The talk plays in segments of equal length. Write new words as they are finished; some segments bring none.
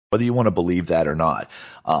Whether you want to believe that or not,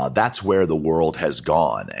 that's where the world has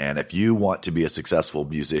gone. And if you want to be a successful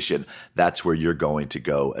musician, that's where you're going to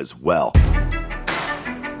go as well.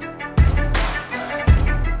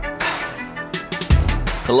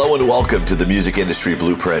 Hello and welcome to the Music Industry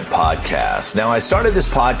Blueprint Podcast. Now, I started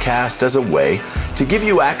this podcast as a way to give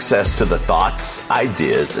you access to the thoughts,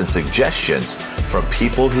 ideas, and suggestions from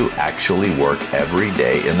people who actually work every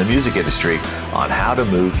day in the music industry on how to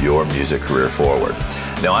move your music career forward.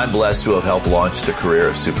 Now, I'm blessed to have helped launch the career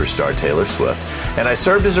of superstar Taylor Swift, and I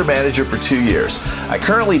served as her manager for 2 years. I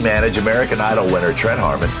currently manage American Idol winner Trent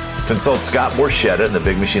Harmon, consult Scott Borchetta and the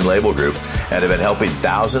Big Machine Label Group, and have been helping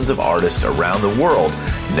thousands of artists around the world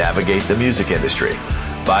navigate the music industry.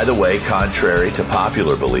 By the way, contrary to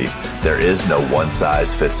popular belief, there is no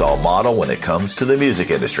one-size-fits-all model when it comes to the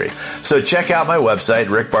music industry. So check out my website,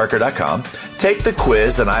 rickbarker.com. Take the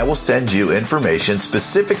quiz, and I will send you information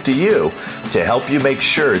specific to you to help you make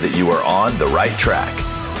sure that you are on the right track.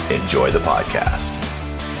 Enjoy the podcast.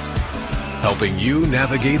 Helping you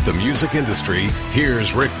navigate the music industry,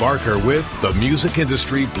 here's Rick Barker with the Music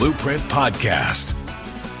Industry Blueprint Podcast.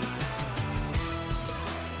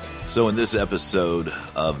 So in this episode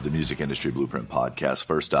of the Music Industry Blueprint Podcast,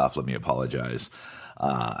 first off, let me apologize.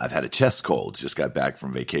 I've had a chest cold, just got back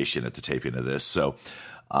from vacation at the taping of this. So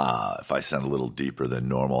if I sound a little deeper than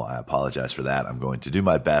normal, I apologize for that. I'm going to do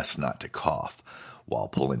my best not to cough while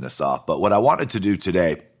pulling this off. But what I wanted to do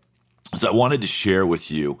today is I wanted to share with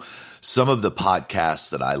you some of the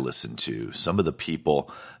podcasts that I listen to, some of the people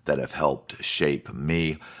that have helped shape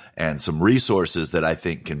me, and some resources that I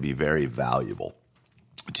think can be very valuable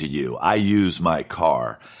to you. I use my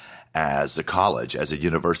car as a college, as a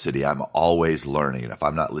university. I'm always learning. If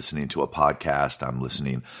I'm not listening to a podcast, I'm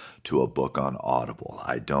listening to a book on Audible.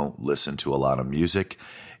 I don't listen to a lot of music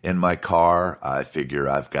in my car. I figure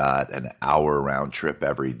I've got an hour round trip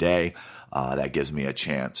every day. That gives me a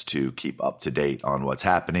chance to keep up to date on what's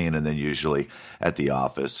happening. And then usually at the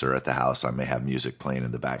office or at the house, I may have music playing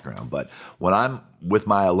in the background. But when I'm with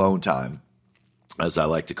my alone time, as I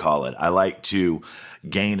like to call it, I like to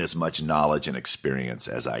gain as much knowledge and experience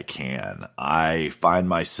as I can. I find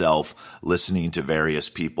myself listening to various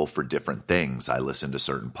people for different things. I listen to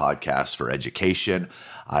certain podcasts for education.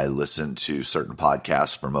 I listen to certain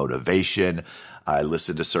podcasts for motivation. I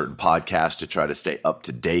listen to certain podcasts to try to stay up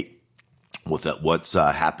to date with what's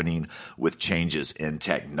happening with changes in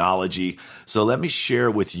technology. So let me share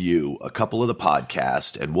with you a couple of the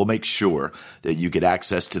podcasts, and we'll make sure that you get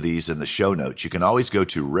access to these in the show notes. You can always go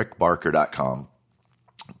to rickbarker.com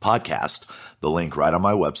podcast, the link right on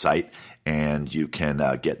my website, and you can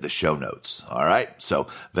get the show notes. All right. So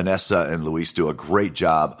Vanessa and Luis do a great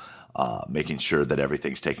job making sure that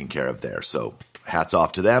everything's taken care of there. So hats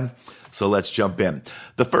off to them. So let's jump in.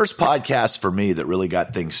 The first podcast for me that really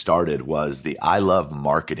got things started was the I Love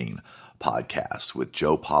Marketing podcast with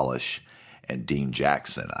Joe Polish and Dean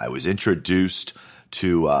Jackson. I was introduced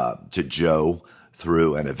to Joe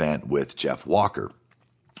through an event with Jeff Walker,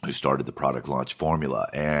 who started the Product Launch Formula.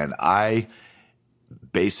 And I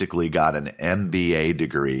basically got an MBA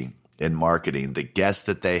degree in marketing. The guests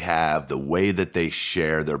that they have, the way that they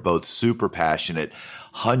share, they're both super passionate.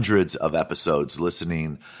 Hundreds of episodes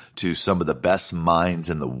listening to some of the best minds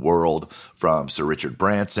in the world, from Sir Richard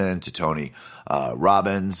Branson to Tony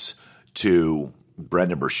Robbins to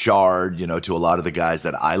Brendan Burchard, to a lot of the guys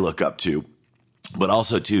that I look up to, but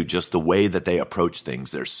also to just the way that they approach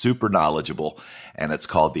things. They're super knowledgeable, and it's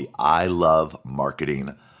called the I Love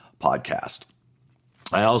Marketing podcast.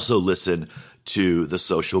 I also listen to the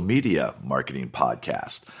Social Media Marketing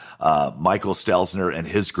podcast. Michael Stelzner and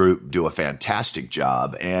his group do a fantastic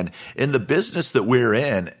job. And in the business that we're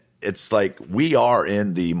in, it's like we are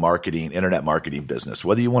in the internet marketing business,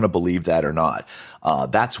 whether you want to believe that or not.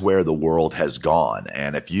 That's where the world has gone.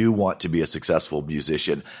 And if you want to be a successful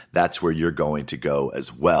musician, that's where you're going to go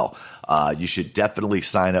as well. You should definitely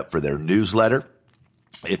sign up for their newsletter.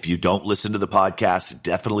 If you don't listen to the podcast,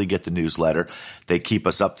 definitely get the newsletter. They keep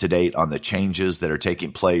us up to date on the changes that are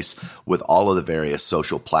taking place with all of the various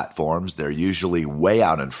social platforms. They're usually way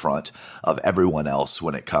out in front of everyone else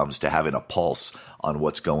when it comes to having a pulse on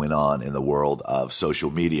what's going on in the world of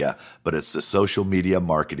social media. But it's the Social Media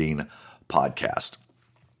Marketing podcast.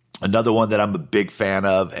 Another one that I'm a big fan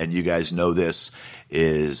of, and you guys know this,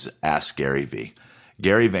 is Ask Gary Vee.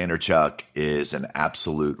 Gary Vaynerchuk is an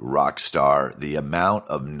absolute rock star. The amount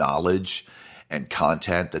of knowledge and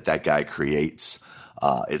content that guy creates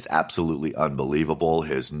is absolutely unbelievable.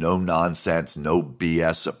 His no nonsense, no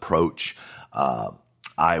BS approach.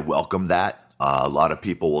 I welcome that. A lot of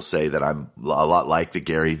people will say that I'm a lot like the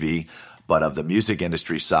Gary Vee, but of the music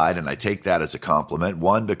industry side. And I take that as a compliment.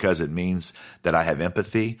 One, because it means that I have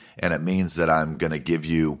empathy, and it means that I'm going to give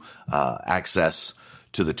you access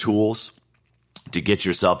to the tools to get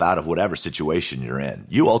yourself out of whatever situation you're in.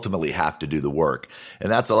 You ultimately have to do the work. And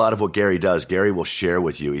that's a lot of what Gary does. Gary will share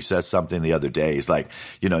with you. He says something the other day. He's like,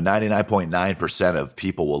 99.9% of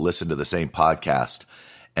people will listen to the same podcast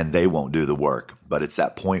and they won't do the work, but it's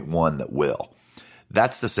that 0.1 that will.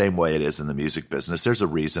 That's the same way it is in the music business. There's a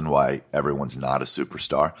reason why everyone's not a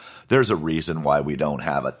superstar. There's a reason why we don't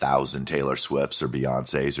have 1,000 Taylor Swifts or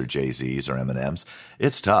Beyoncés or Jay-Z's or Eminems.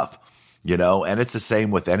 It's tough. And it's the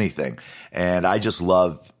same with anything. And I just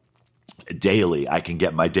love daily. I can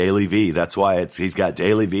get my daily V. That's why he's got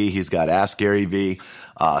daily V. He's got Ask Gary V.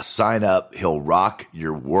 Sign up. He'll rock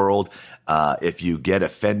your world. If you get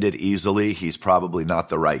offended easily, he's probably not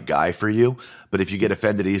the right guy for you. But if you get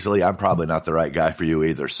offended easily, I'm probably not the right guy for you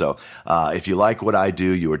either. So, if you like what I do,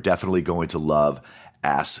 you are definitely going to love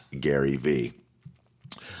Ask Gary V.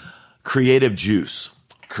 Creative Juice.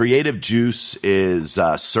 Creative Juice is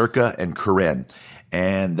Circa and Corinne,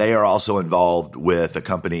 and they are also involved with a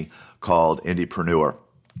company called Indiepreneur.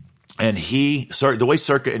 And the way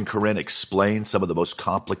Circa and Corinne explain some of the most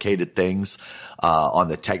complicated things on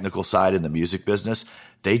the technical side in the music business,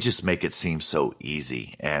 they just make it seem so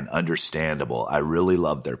easy and understandable. I really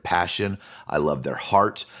love their passion. I love their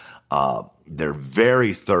heart. They're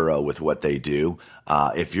very thorough with what they do.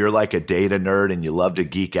 If you're like a data nerd and you love to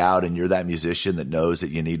geek out and you're that musician that knows that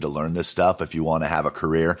you need to learn this stuff, if you want to have a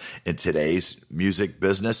career in today's music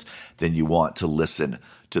business, then you want to listen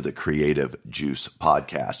to the Creative Juice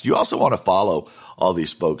podcast. You also want to follow all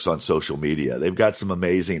these folks on social media. They've got some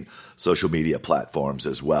amazing social media platforms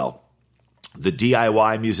as well. The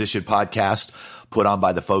DIY Musician podcast put on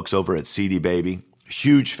by the folks over at CD Baby.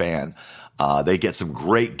 Huge fan. They get some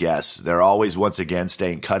great guests. They're always, once again,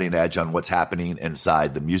 staying cutting edge on what's happening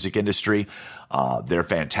inside the music industry. They're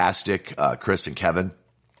fantastic. Chris and Kevin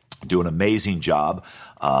do an amazing job.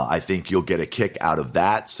 I think you'll get a kick out of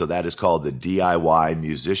that. So that is called the DIY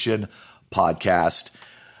Musician podcast.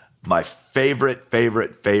 My favorite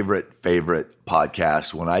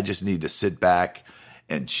podcast when I just need to sit back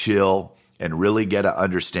and chill and really get an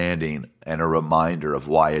understanding and a reminder of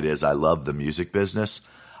why it is I love the music business.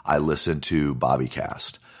 I listen to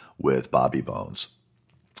Bobbycast with Bobby Bones.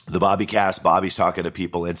 The Bobbycast, Bobby's talking to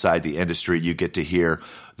people inside the industry. You get to hear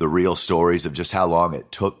the real stories of just how long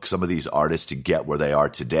it took some of these artists to get where they are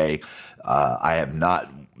today. I have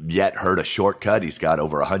not yet heard a shortcut. He's got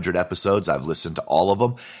over 100 episodes. I've listened to all of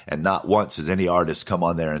them, and not once has any artist come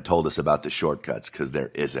on there and told us about the shortcuts, because there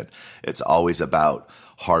isn't. It's always about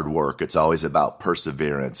hard work. It's always about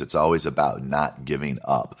perseverance. It's always about not giving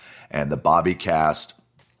up. And the Bobbycast,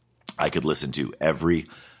 I could listen to every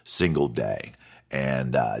single day.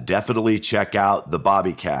 And definitely check out the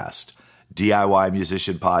Bobbycast, DIY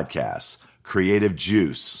Musician Podcast, Creative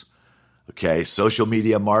Juice, okay, social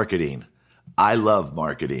media marketing. I love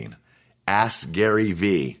marketing. Ask Gary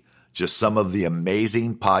V. Just some of the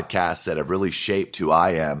amazing podcasts that have really shaped who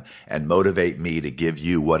I am and motivate me to give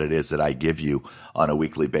you what it is that I give you on a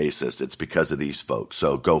weekly basis. It's because of these folks.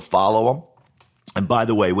 So go follow them. And by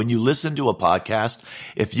the way, when you listen to a podcast,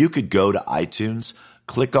 if you could go to iTunes,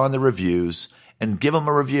 click on the reviews, and give them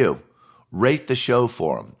a review. Rate the show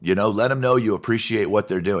for them. Let them know you appreciate what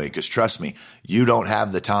they're doing. Because trust me, you don't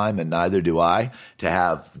have the time, and neither do I,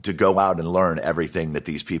 to go out and learn everything that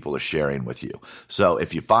these people are sharing with you. So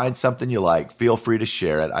if you find something you like, feel free to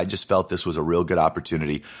share it. I just felt this was a real good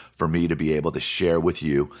opportunity for me to be able to share with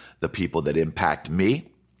you the people that impact me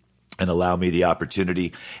and allow me the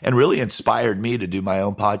opportunity and really inspired me to do my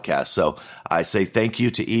own podcast. So I say thank you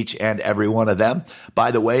to each and every one of them. By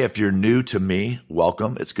the way, if you're new to me,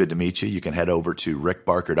 welcome. It's good to meet you. You can head over to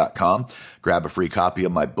rickbarker.com, grab a free copy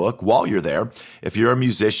of my book while you're there. If you're a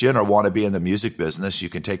musician or want to be in the music business, you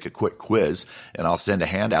can take a quick quiz and I'll send a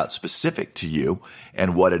handout specific to you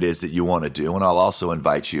and what it is that you want to do. And I'll also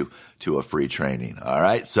invite you to a free training. All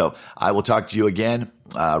right. So I will talk to you again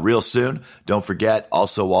real soon. Don't forget,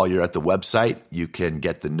 also, while you're at the website, you can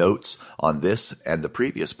get the notes on this and the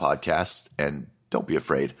previous podcast, and don't be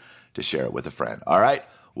afraid to share it with a friend. All right.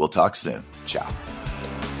 We'll talk soon. Ciao.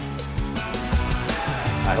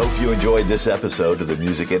 I hope you enjoyed this episode of the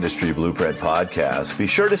Music Industry Blueprint Podcast. Be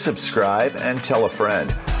sure to subscribe and tell a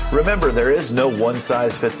friend. Remember, there is no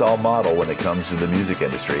one-size-fits-all model when it comes to the music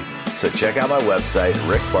industry. So check out my website,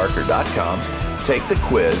 rickbarker.com, take the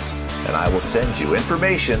quiz, and I will send you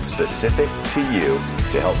information specific to you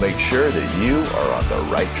to help make sure that you are on the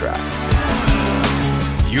right track.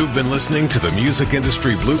 You've been listening to the Music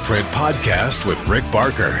Industry Blueprint Podcast with Rick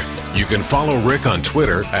Barker. You can follow Rick on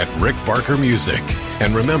Twitter at Rick Barker Music.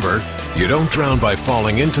 And remember, you don't drown by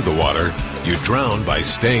falling into the water, you drown by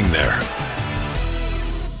staying there.